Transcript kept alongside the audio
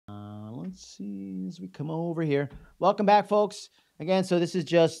Let's see as we come over here. Welcome back, folks. Again, so this is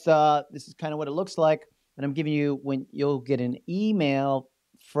just this is kind of what it looks like. And I'm giving you when you'll get an email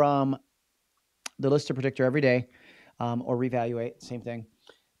from the lister predictor every day, or reevaluate, same thing.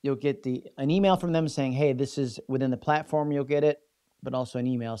 You'll get an email from them saying, hey, this is within the platform, you'll get it, but also an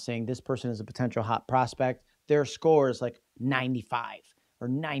email saying this person is a potential hot prospect. Their score is like 95 or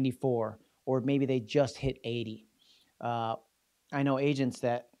 94, or maybe they just hit 80. I know agents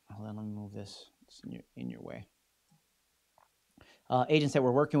that, hold on, let me move this. It's in your way. Agents that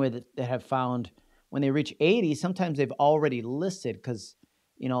we're working with that have found when they reach 80, sometimes they've already listed because,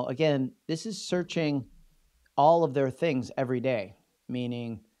 you know, again, this is searching all of their things every day,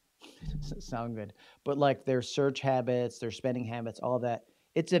 meaning, doesn't sound good, but like their search habits, their spending habits, all of that,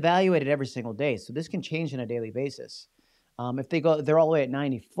 it's evaluated every single day. So this can change on a daily basis. If they're all the way at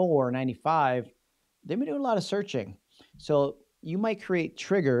 94, 95, they've been doing a lot of searching. So you might create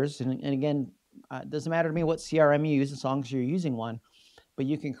triggers, and again, it doesn't matter to me what CRM you use as long as you're using one, but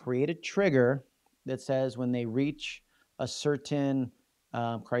you can create a trigger that says when they reach a certain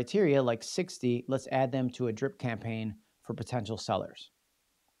criteria, like 60, let's add them to a drip campaign for potential sellers.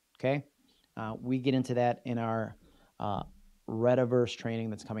 Okay? We get into that in our Rediverse training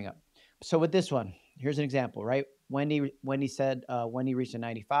that's coming up. So with this one, here's an example, right? Wendy said Wendy reached a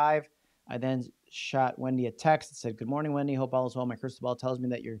 95. I then shot Wendy a text that said, good morning, Wendy. Hope all is well. My crystal ball tells me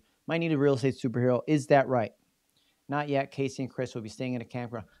that you might need a real estate superhero. Is that right? Not yet. Casey and Chris will be staying in a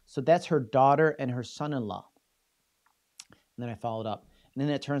campground. So that's her daughter and her son-in-law. And then I followed up. And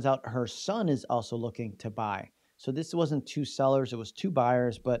then it turns out her son is also looking to buy. So this wasn't two sellers. It was two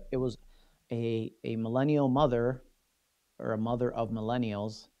buyers, but it was a millennial mother, or a mother of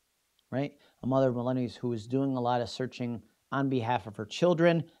millennials, right? A mother of millennials who was doing a lot of searching on behalf of her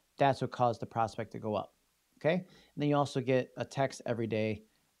children. That's what caused the prospect to go up, okay? And then you also get a text every day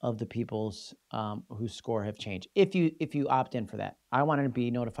of the people's whose score have changed. If you opt in for that, I want to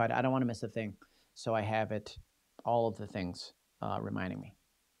be notified. I don't want to miss a thing, so I have it, all of the things reminding me.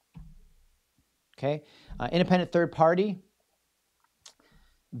 Okay, independent third party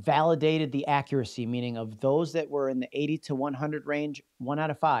validated the accuracy, meaning of those that were in the 80 to 100 range, 1 out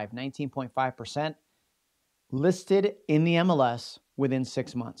of 5, 19.5%, listed in the MLS within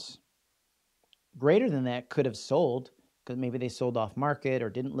 6 months. Greater than that could have sold because maybe they sold off market or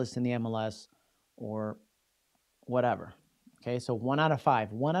didn't list in the MLS or whatever. Okay, so 1 out of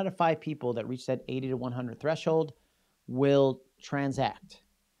 5. 1 out of 5 people that reach that 80 to 100 threshold will transact.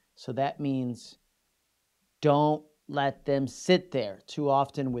 So that means don't let them sit there. Too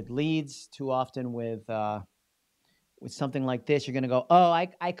often with leads, too often with something like this, you're going to go, oh,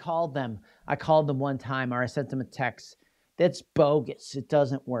 I called them. I called them one time, or I sent them a text. That's bogus. It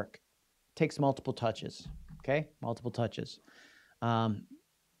doesn't work. It takes multiple touches, okay? Multiple touches. Any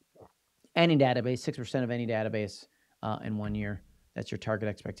database, 6% of any database in 1 year. That's your target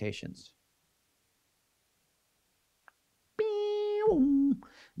expectations.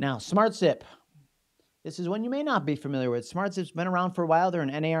 Now, SmartZip. This is one you may not be familiar with. SmartZip's been around for a while. They're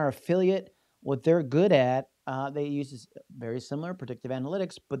an NAR affiliate. What they're good at, they use very similar predictive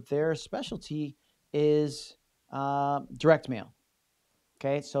analytics, but their specialty is direct mail.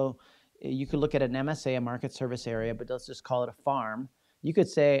 Okay, so you could look at an MSA, a market service area, but let's just call it a farm. You could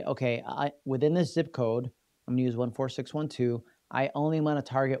say, okay, within this zip code, I'm going to use 14612, I only want to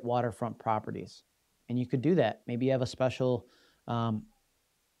target waterfront properties. And you could do that. Maybe you have a special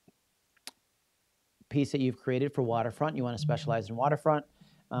piece that you've created for waterfront. You want to specialize in waterfront.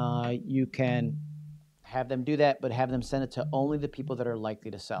 You can have them do that, but have them send it to only the people that are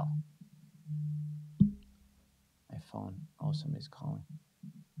likely to sell. My phone. Oh, somebody's calling.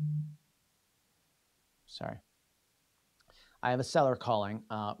 Sorry. I have a seller calling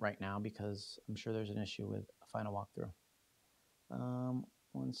right now because I'm sure there's an issue with a final walkthrough.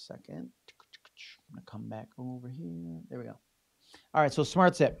 1 second. I'm going to come back over here. There we go. All right, so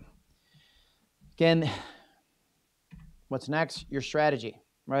SmartZip. Again, what's next? Your strategy,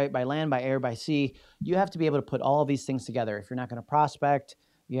 right? By land, by air, by sea. You have to be able to put all of these things together. If you're not going to prospect,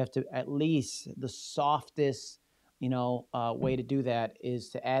 you have to at least, the softest, way to do that is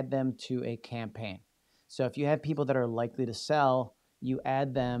to add them to a campaign. So if you have people that are likely to sell, you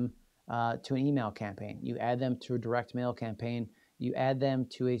add them to an email campaign. You add them to a direct mail campaign. You add them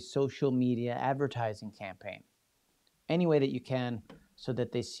to a social media advertising campaign. Any way that you can so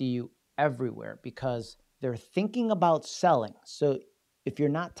that they see you everywhere because they're thinking about selling. So if you're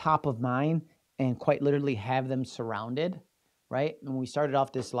not top of mind and quite literally have them surrounded, right? When we started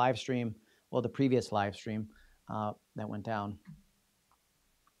off this live stream, well, the previous live stream that went down.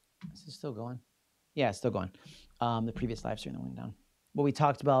 Is it still going? Yeah, it's still going. The previous live stream that went down. Well, we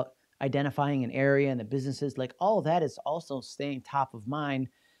talked about identifying an area and the businesses, like all of that is also staying top of mind,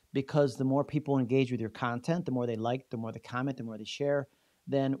 because the more people engage with your content, the more they like, the more they comment, the more they share.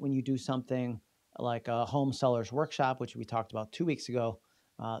 Then when you do something like a home sellers workshop, which we talked about 2 weeks ago,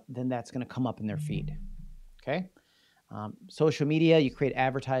 then that's going to come up in their feed. Okay. Social media, you create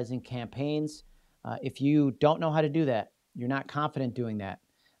advertising campaigns. If you don't know how to do that, you're not confident doing that,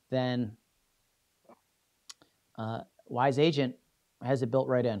 then Wise Agent has it built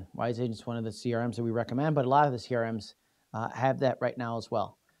right in. Wise Agent is one of the CRMs that we recommend, but a lot of the CRMs have that right now as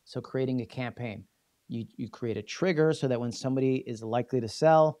well. So creating a campaign, you create a trigger so that when somebody is likely to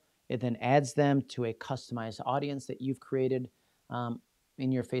sell, it then adds them to a customized audience that you've created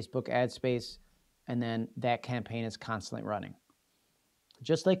in your Facebook ad space, and then that campaign is constantly running.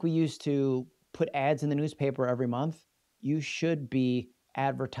 Just like we used to put ads in the newspaper every month, you should be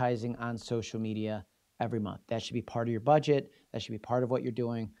advertising on social media every month. That should be part of your budget. That should be part of what you're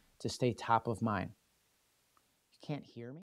doing to stay top of mind. You can't hear me?